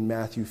in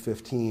Matthew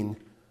 15.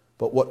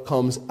 But what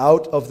comes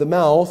out of the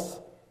mouth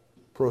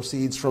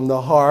proceeds from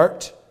the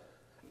heart,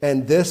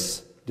 and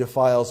this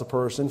defiles a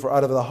person. For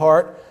out of the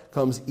heart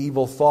comes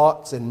evil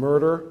thoughts and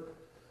murder,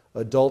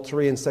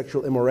 adultery and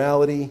sexual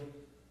immorality,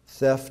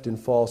 theft and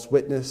false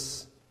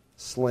witness,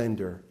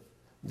 slander.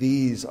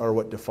 These are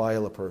what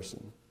defile a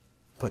person.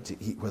 But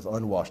to eat with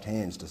unwashed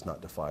hands does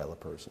not defile a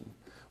person.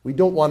 We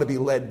don't want to be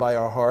led by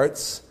our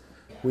hearts.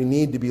 We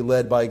need to be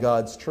led by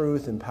God's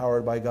truth,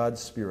 empowered by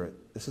God's Spirit.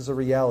 This is a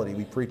reality.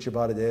 We preach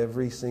about it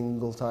every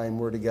single time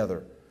we're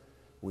together.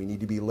 We need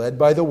to be led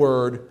by the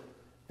Word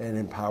and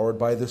empowered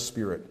by the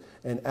Spirit.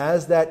 And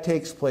as that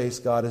takes place,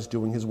 God is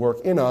doing his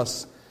work in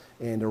us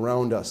and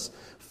around us.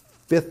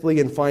 Fifthly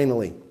and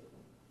finally,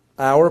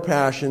 our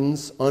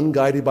passions,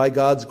 unguided by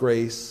God's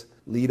grace,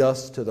 lead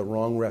us to the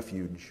wrong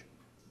refuge.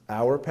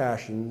 Our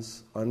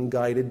passions,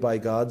 unguided by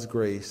God's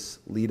grace,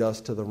 lead us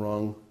to the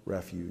wrong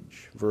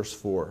refuge. Verse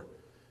 4,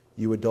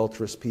 you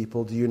adulterous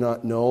people, do you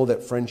not know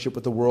that friendship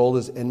with the world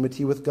is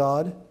enmity with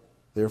God?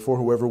 Therefore,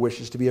 whoever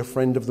wishes to be a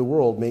friend of the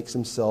world makes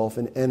himself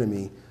an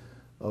enemy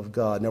of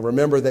God. Now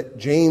remember that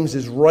James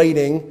is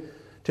writing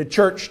to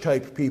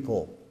church-type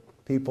people,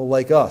 people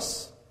like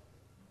us.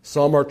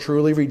 Some are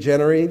truly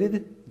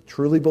regenerated,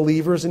 truly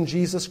believers in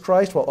Jesus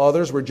Christ, while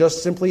others were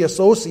just simply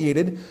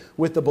associated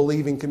with the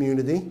believing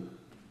community.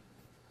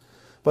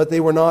 But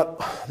there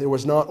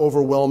was not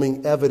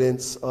overwhelming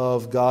evidence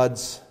of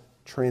God's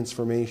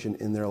transformation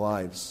in their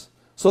lives.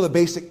 So the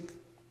basic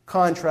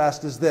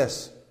contrast is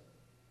this.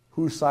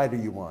 Whose side are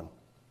you on?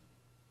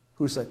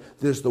 Whose side?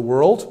 There's the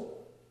world.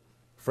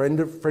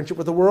 Friendship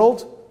with the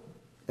world,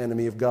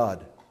 enemy of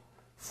God.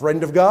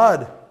 Friend of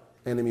God,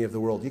 enemy of the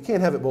world. You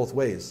can't have it both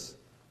ways.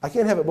 I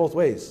can't have it both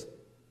ways.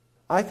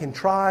 I can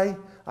try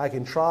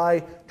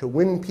to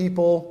win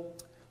people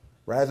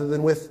rather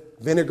than with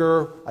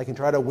vinegar. I can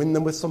try to win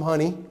them with some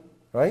honey,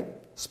 right?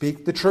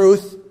 Speak the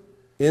truth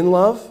in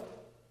love.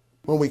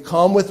 When we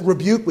come with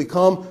rebuke, we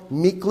come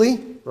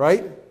meekly,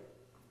 right?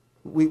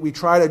 We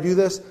try to do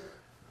this.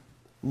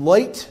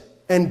 Light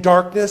and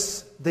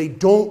darkness, they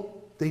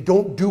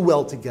don't do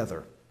well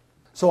together.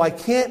 So I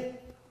can't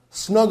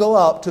snuggle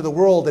up to the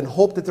world and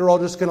hope that they're all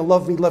just going to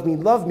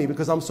love me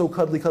because I'm so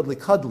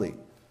cuddly.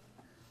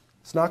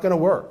 It's not going to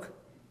work.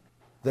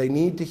 They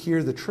need to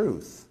hear the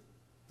truth.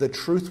 The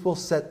truth will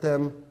set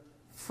them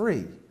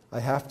free.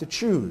 I have to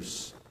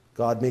choose.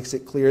 God makes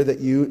it clear that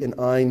you and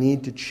I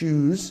need to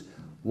choose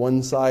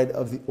one side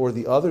or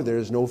the other. There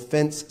is no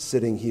fence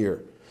sitting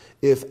here.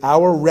 If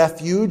our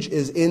refuge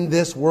is in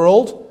this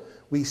world,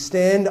 we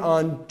stand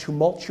on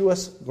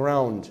tumultuous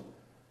ground.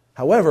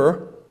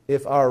 However,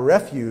 if our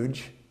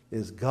refuge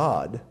is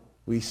God,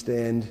 we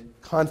stand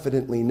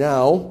confidently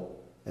now,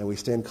 and we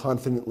stand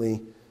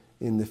confidently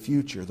in the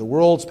future. The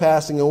world's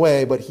passing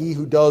away, but he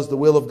who does the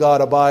will of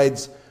God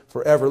abides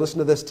forever. Listen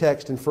to this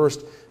text in 1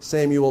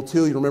 Samuel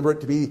 2. You remember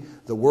it to be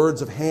the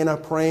words of Hannah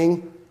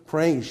praying.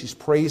 She's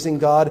praising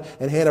God.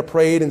 And Hannah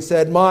prayed and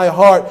said, "My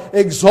heart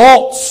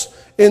exalts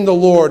in the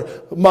Lord.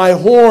 My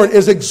horn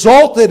is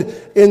exalted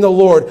in the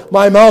Lord.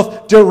 My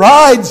mouth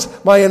derides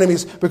my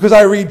enemies because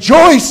I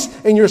rejoice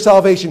in your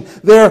salvation.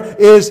 There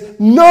is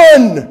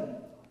none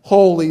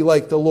holy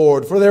like the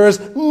Lord, for there is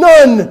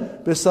none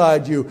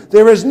beside you.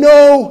 There is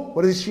no,"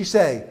 what does she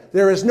say?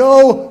 "There is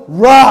no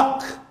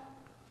rock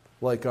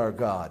like our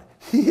God."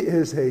 He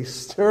is a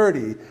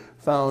sturdy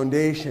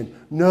foundation.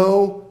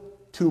 No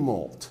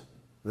tumult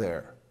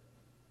there.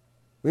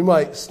 We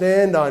might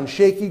stand on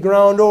shaky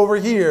ground over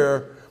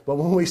here, but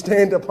when we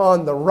stand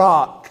upon the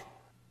rock,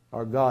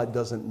 our God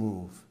doesn't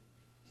move.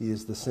 He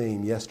is the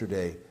same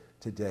yesterday,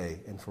 today,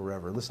 and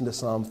forever. Listen to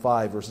Psalm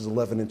 5, verses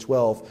 11 and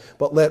 12.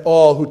 "But let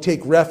all who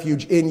take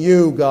refuge in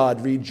you,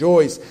 God,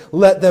 rejoice.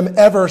 Let them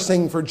ever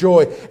sing for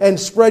joy, and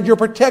spread your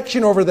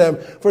protection over them.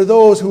 For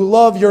those who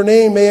love your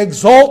name may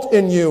exult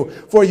in you.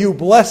 For you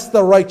bless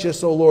the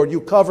righteous, O Lord.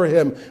 You cover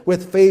him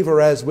with favor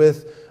as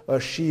with a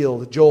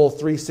shield." Joel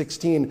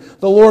 3:16.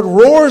 "The Lord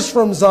roars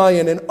from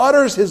Zion and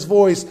utters his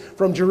voice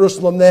from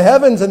Jerusalem. The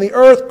heavens and the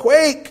earth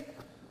quake.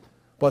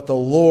 But the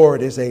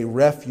Lord is a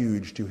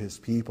refuge to his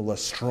people, a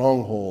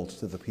stronghold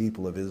to the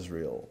people of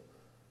Israel."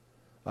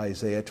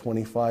 Isaiah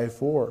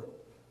 25:4.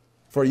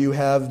 "For you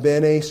have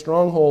been a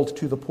stronghold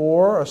to the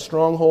poor, a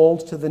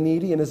stronghold to the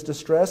needy in his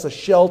distress, a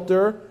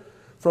shelter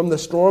from the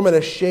storm and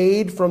a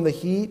shade from the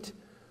heat.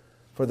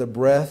 For the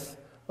breath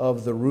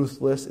of the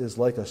ruthless is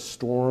like a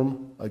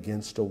storm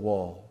against a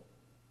wall."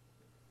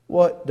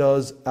 What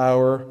does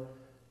our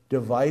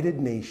divided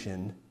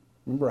nation,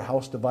 remember, a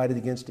house divided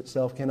against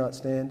itself cannot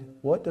stand?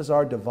 What does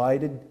our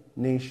divided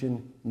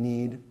nation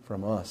need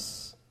from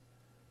us?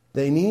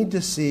 They need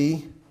to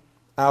see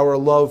our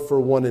love for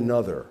one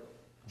another.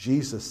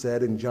 Jesus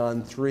said in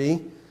John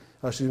 13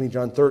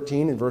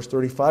 in verse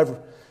 35,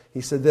 he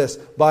said this,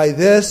 "By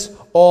this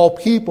all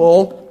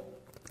people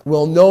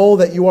will know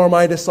that you are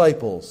my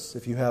disciples,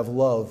 if you have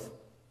love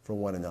for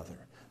one another."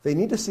 They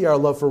need to see our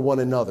love for one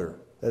another.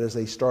 That is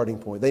a starting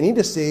point. They need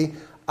to see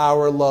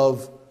our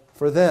love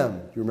for them.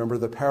 Do you remember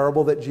the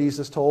parable that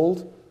Jesus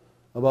told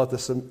about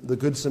the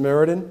Good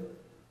Samaritan?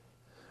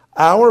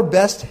 Our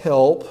best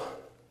help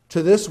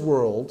to this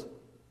world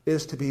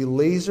is to be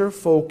laser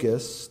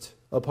focused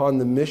upon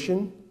the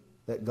mission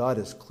that God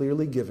has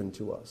clearly given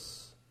to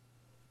us.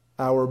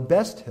 Our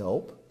best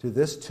help to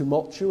this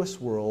tumultuous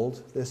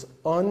world, this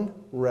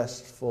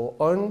unrestful,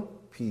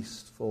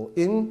 unpeaceful,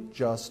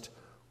 unjust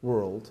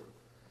world,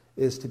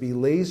 is to be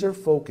laser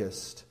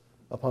focused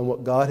upon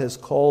what God has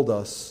called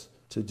us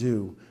to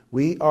do.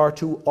 We are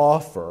to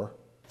offer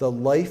the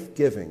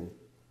life-giving,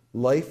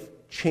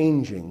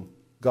 life-changing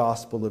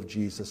gospel of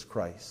Jesus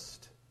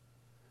Christ.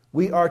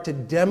 We are to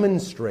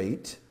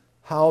demonstrate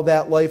how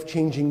that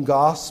life-changing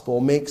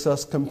gospel makes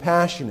us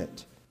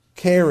compassionate,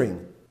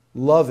 caring,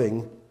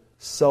 loving,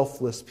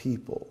 selfless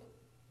people.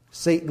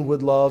 Satan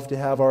would love to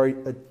have our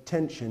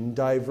attention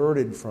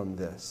diverted from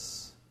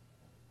this.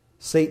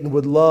 Satan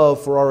would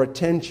love for our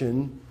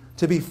attention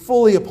to be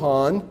fully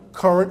upon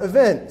current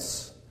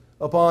events,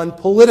 upon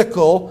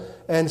political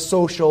and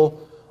social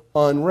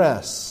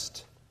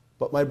unrest.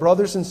 But my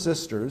brothers and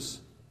sisters,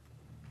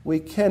 we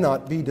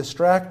cannot be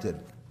distracted.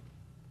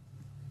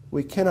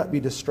 We cannot be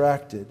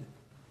distracted.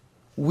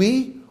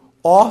 We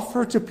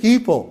offer to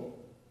people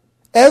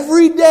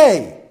every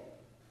day.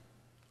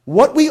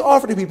 What we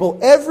offer to people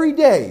every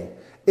day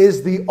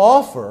is the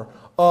offer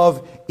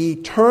of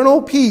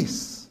eternal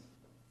peace,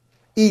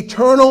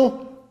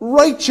 eternal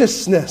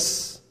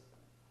righteousness,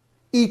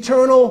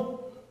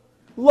 eternal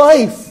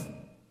life,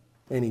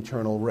 and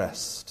eternal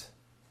rest.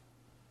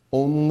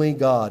 Only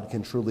God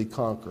can truly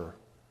conquer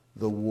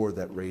the war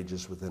that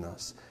rages within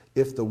us.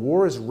 If the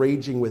war is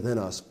raging within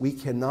us, we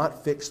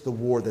cannot fix the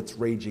war that's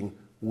raging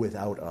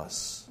without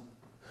us.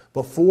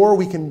 Before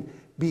we can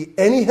be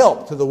any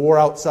help to the war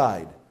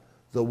outside,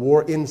 the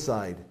war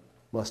inside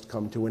must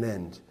come to an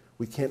end.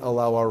 We can't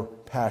allow our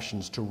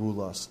passions to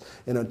rule us.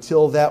 And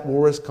until that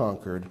war is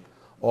conquered,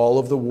 all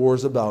of the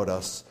wars about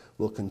us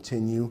will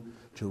continue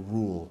to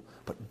rule.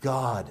 But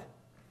God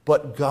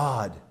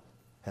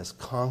has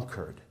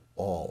conquered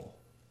all.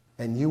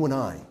 And you and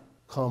I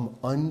come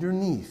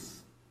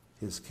underneath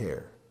his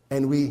care.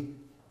 And we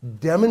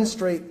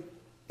demonstrate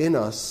in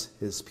us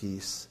his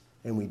peace,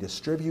 and we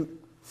distribute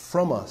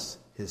from us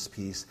his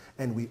peace,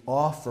 and we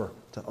offer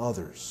to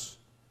others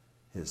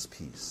his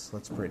peace.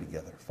 Let's pray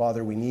together.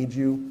 Father, we need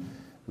you.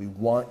 We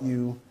want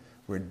you.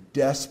 We're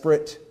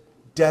desperate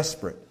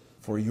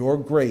for your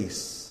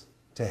grace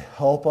to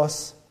help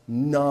us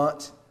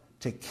not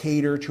to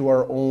cater to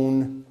our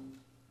own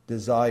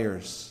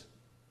desires,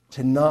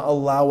 to not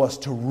allow us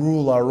to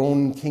rule our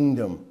own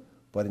kingdom,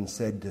 but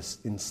instead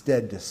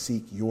to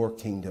seek your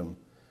kingdom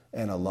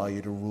and allow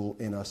you to rule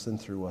in us and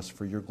through us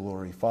for your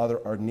glory.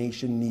 Father, our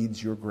nation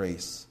needs your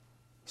grace.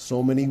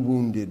 So many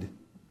wounded.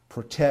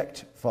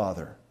 Protect,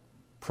 Father.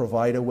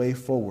 Provide a way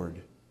forward.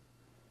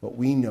 but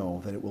we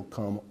know that it will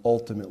come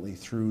ultimately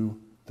through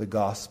the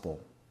gospel.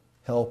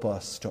 Help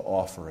us to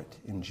offer it.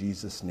 In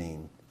Jesus'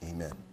 name, amen.